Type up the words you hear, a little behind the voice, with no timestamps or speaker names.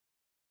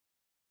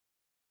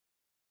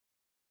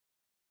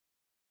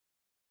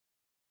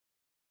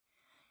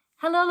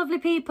Hello lovely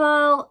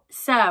people,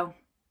 so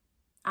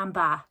I'm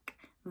back.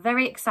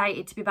 Very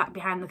excited to be back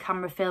behind the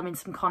camera filming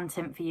some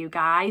content for you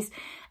guys.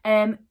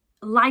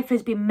 Life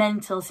has been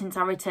mental since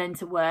I returned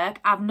to work.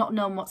 I've not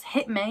known what's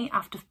hit me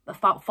after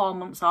about 4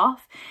 months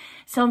off.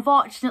 So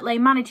unfortunately,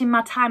 managing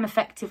my time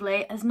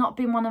effectively has not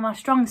been one of my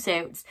strong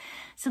suits.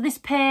 So this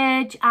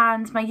page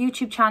and my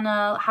YouTube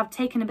channel have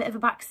taken a bit of a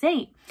back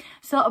seat.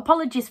 So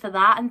apologies for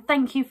that, and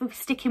thank you for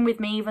sticking with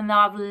me even though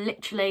I've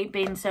literally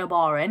been so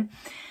boring.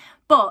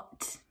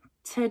 But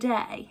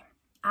today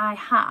I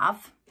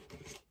have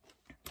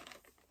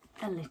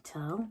a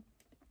little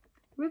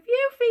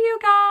review for you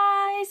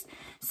guys.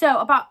 So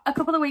about a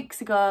couple of weeks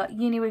ago,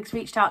 UniWigs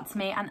reached out to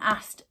me and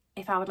asked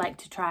if I would like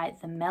to try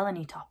the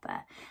Melanie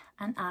topper,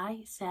 and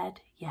I said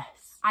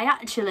yes. I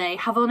actually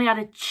have only had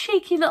a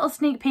cheeky little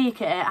sneak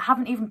peek at it. I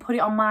haven't even put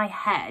it on my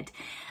head.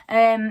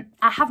 I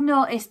have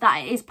noticed that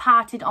it is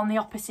parted on the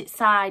opposite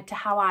side to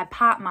how I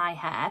part my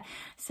hair,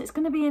 so it's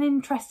going to be an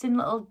interesting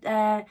little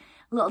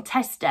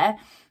tester,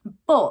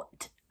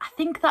 but I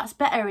think that's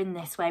better in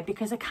this way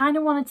because I kind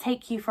of want to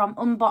take you from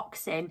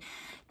unboxing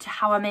to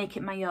how I make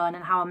it my own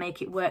and how I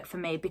make it work for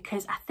me,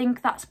 because I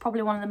think that's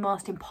probably one of the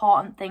most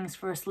important things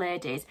for us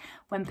ladies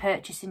when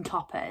purchasing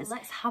toppers.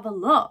 Let's have a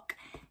look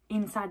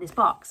inside this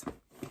box.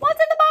 What's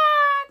in the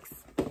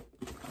box?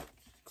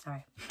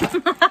 Sorry.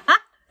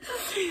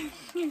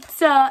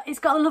 So it's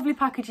got a lovely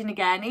packaging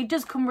again. It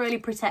does come really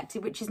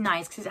protected, which is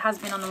nice because it has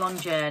been on a long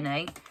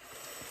journey.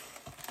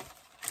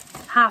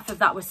 Half of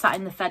that was sat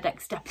in the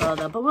FedEx depot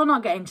though, but we'll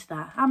not get into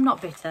that. I'm not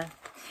bitter.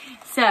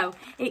 So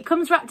it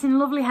comes wrapped in a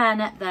lovely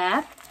hairnet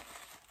there.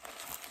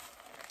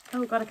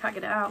 Oh God, I can't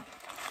get it out.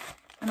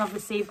 And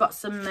obviously you've got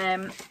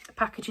some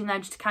packaging there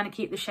just to kind of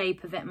keep the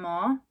shape of it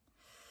more.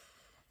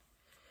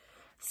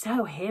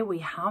 So here we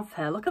have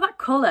her. Look at that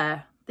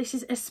colour. This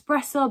is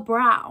Espresso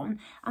Brown,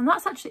 and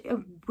that's actually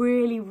a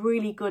really,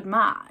 really good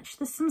match.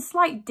 There's some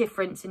slight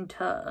difference in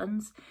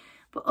tones,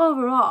 but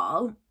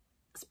overall,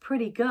 it's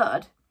pretty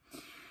good.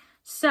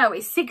 So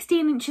it's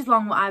 16 inches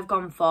long, what I've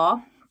gone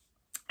for.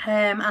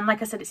 And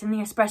like I said, it's in the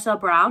Espresso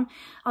Brown.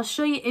 I'll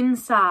show you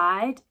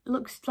inside. It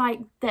looks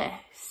like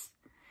this.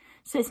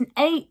 So it's an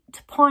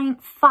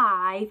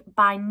 8.5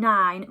 by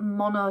 9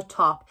 mono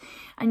top.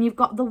 And you've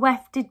got the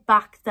wefted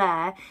back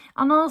there.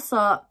 And also,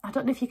 I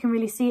don't know if you can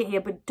really see it here,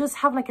 but it does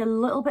have like a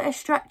little bit of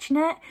stretch in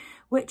it,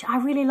 which I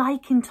really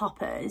like in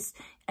toppers.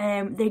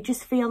 They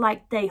just feel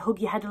like they hug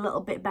your head a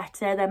little bit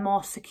better. They're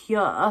more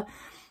secure.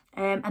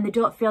 And they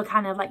don't feel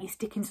kind of like you're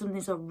sticking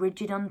something so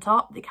rigid on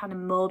top. They kind of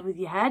mould with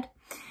your head.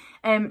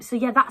 So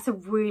yeah, that's a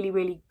really,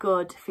 really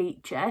good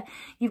feature.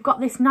 You've got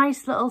this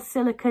nice little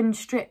silicone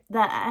strip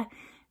there,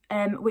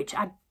 which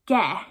I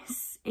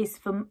guess is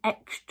for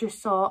extra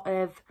sort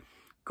of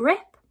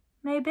grip,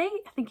 maybe.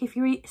 I think if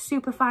you're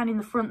super fine in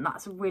the front,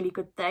 that's a really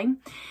good thing.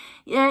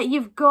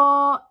 You've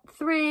got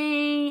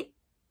 3,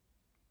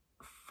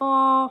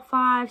 4,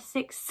 5,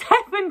 6,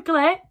 7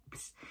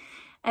 clips.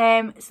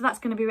 So that's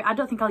going to be, I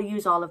don't think I'll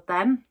use all of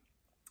them,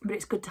 but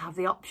it's good to have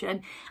the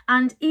option.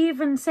 And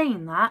even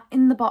saying that,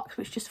 in the box,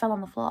 which just fell on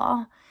the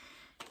floor,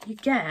 you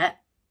get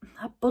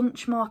a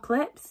bunch more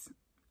clips,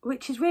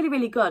 which is really,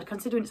 really good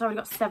considering it's already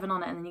got 7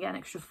 on it and then you get an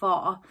extra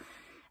 4.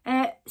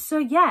 So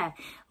yeah,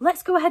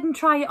 let's go ahead and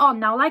try it on.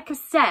 Now, like I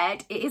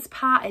said, it is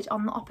parted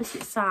on the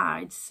opposite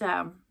side,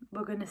 so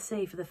we're going to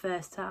see for the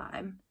first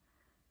time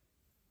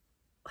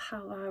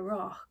how I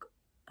rock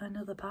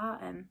another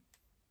parting.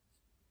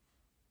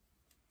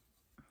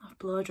 I've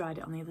blow dried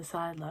it on the other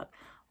side, look.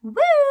 Woo!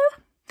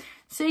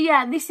 So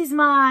yeah, this is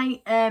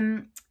my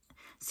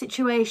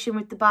situation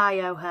with the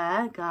bio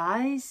hair,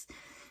 guys.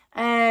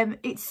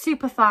 It's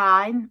super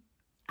fine.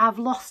 I've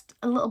lost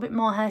a little bit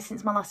more hair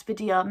since my last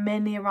video,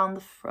 mainly around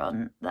the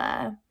front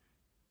there.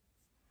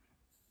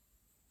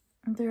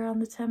 And around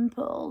the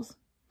temples.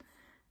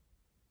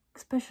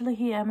 Especially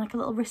here, I'm like a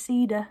little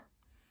receder.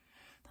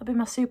 That'll be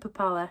my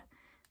superpower.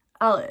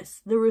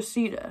 Alice, the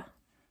receder.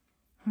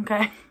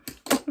 Okay.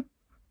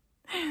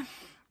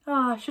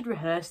 Oh, I should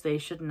rehearse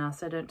these, shouldn't I,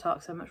 so I don't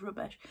talk so much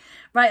rubbish.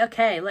 Right,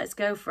 okay, let's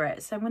go for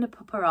it. So I'm going to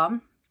pop her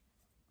on.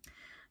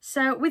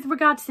 So with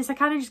regard to this, I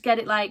kind of just get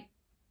it like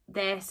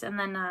this, and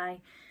then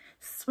I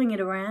swing it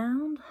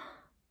around.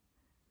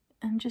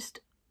 I'm just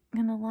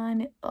going to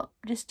line it up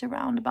just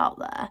around about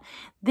there.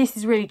 This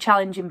is really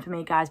challenging for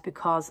me, guys,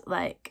 because,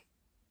 like,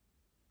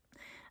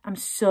 I'm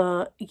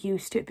so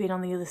used to it being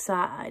on the other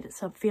side.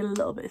 So I feel a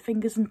little bit of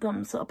fingers and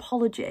thumbs, so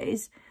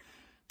apologies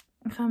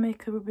if I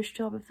make a rubbish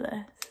job of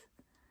this.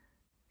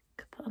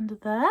 Put under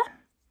there.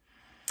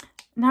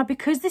 Now,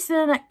 because this is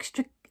an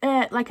extra,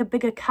 like a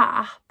bigger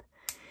cap,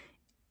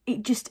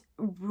 it just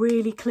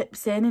really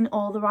clips in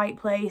all the right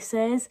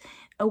places,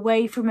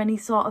 away from any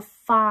sort of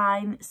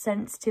fine,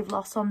 sensitive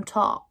loss on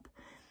top,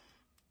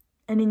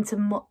 and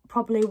into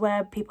probably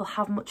where people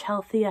have much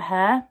healthier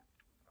hair.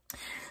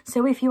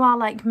 So if you are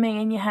like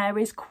me and your hair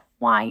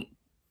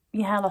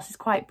loss is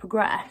quite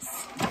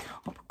progressive,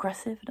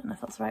 I don't know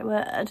if that's the right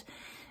word,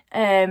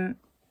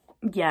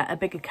 yeah, a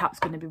bigger cap's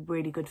going to be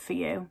really good for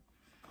you.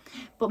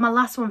 But my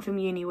last one from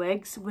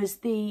UniWigs was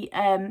the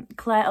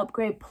Clear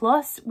Upgrade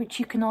Plus, which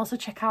you can also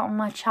check out on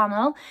my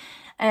channel.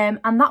 And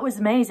that was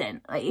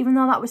amazing. Like, even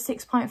though that was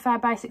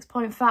 6.5 by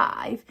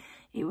 6.5,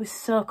 it was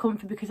so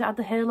comfy because it had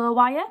the halo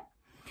wire.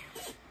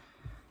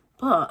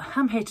 But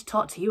I'm here to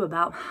talk to you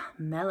about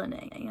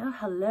Melanie. Oh,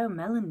 hello,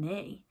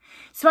 Melanie.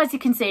 So as you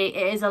can see,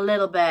 it is a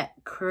little bit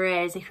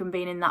crazy from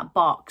being in that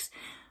box.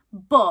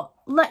 But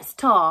let's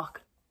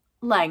talk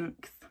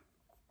length.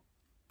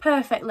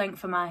 Perfect length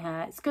for my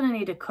hair. It's going to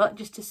need a cut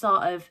just to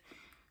sort of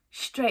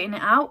straighten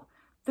it out.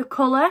 The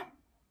colour,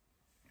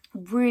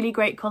 really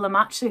great colour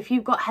match. So if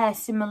you've got hair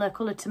similar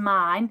colour to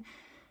mine,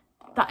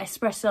 that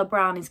espresso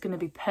brown is going to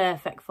be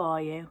perfect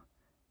for you.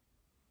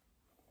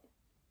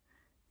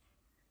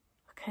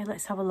 Okay,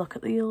 let's have a look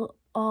at the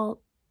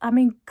all. I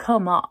mean,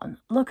 come on.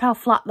 Look how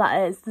flat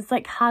that is. There's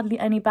like hardly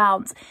any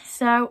bounce.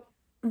 So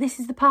this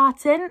is the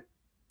parting,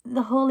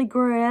 the holy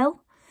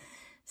grail.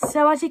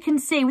 So as you can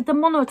see, with the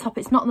mono top,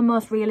 it's not the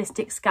most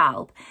realistic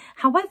scalp.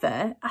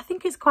 However, I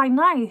think it's quite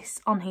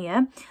nice on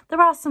here.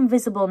 There are some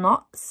visible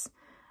knots.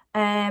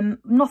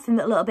 Nothing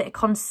that a little bit of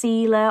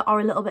concealer or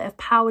a little bit of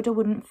powder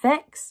wouldn't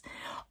fix.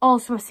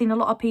 Also, I've seen a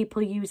lot of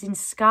people using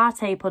scar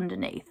tape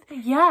underneath.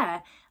 But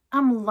yeah,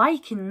 I'm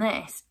liking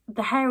this.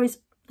 The hair is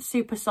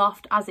super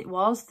soft as it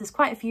was. There's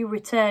quite a few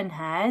return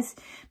hairs,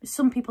 but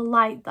some people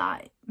like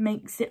that. It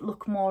makes it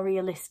look more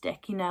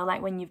realistic, you know,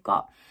 like when you've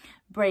got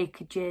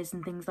breakages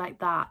and things like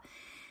that.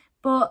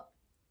 But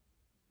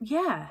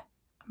yeah,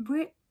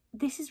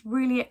 this is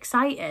really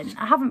exciting.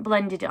 I haven't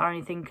blended it or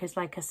anything because,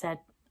 like I said,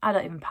 I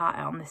don't even part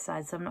it on this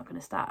side, so I'm not going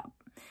to start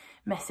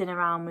messing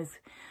around with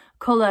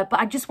colour.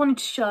 But I just wanted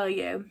to show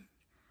you,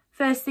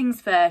 first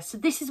things first. So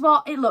this is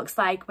what it looks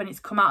like when it's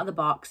come out of the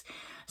box.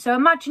 So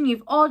imagine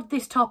you've ordered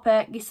this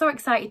topper, you're so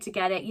excited to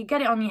get it, you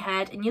get it on your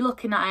head and you're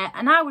looking at it,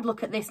 and I would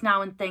look at this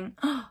now and think,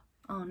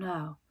 oh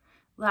no,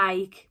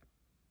 like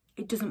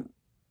it doesn't,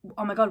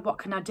 oh my god, what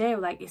can I do?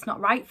 Like, it's not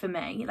right for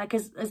me. Like,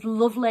 as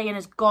lovely and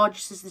as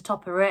gorgeous as the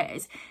topper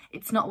is,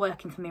 it's not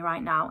working for me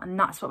right now, and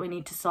that's what we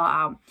need to sort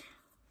out.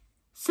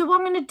 So what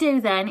I'm going to do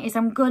then is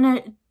I'm going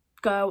to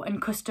go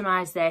and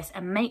customise this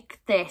and make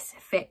this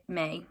fit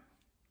me.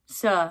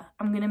 So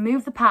I'm going to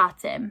move the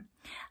part in.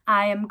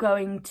 I am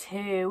going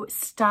to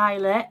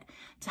style it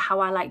to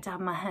how I like to have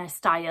my hair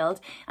styled,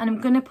 and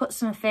I'm going to put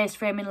some face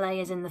framing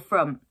layers in the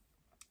front.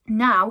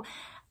 Now,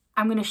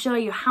 I'm going to show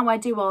you how I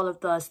do all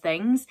of those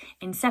things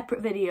in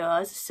separate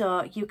videos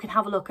so you can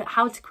have a look at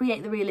how to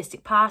create the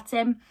realistic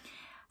parting,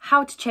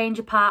 how to change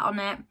a part on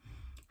it,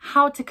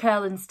 how to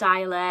curl and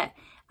style it,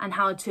 and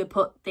how to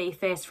put the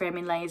face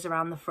framing layers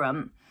around the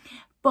front.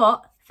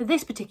 But for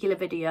this particular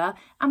video,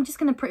 I'm just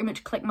going to pretty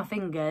much click my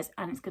fingers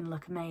and it's going to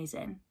look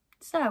amazing.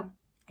 So,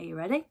 are you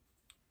ready?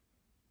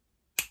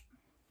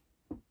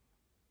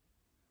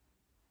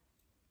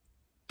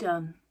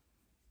 Done.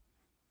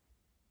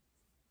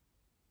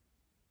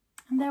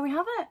 And there we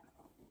have it.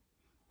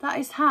 That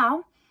is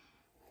how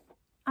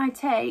I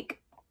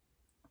take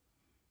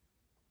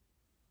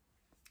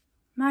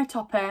my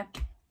topper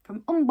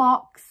from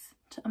unbox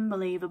to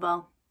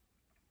unbelievable.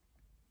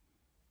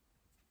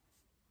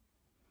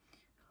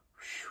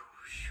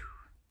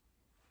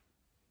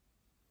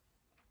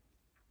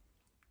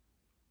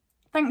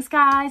 Thanks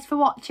guys for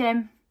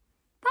watching.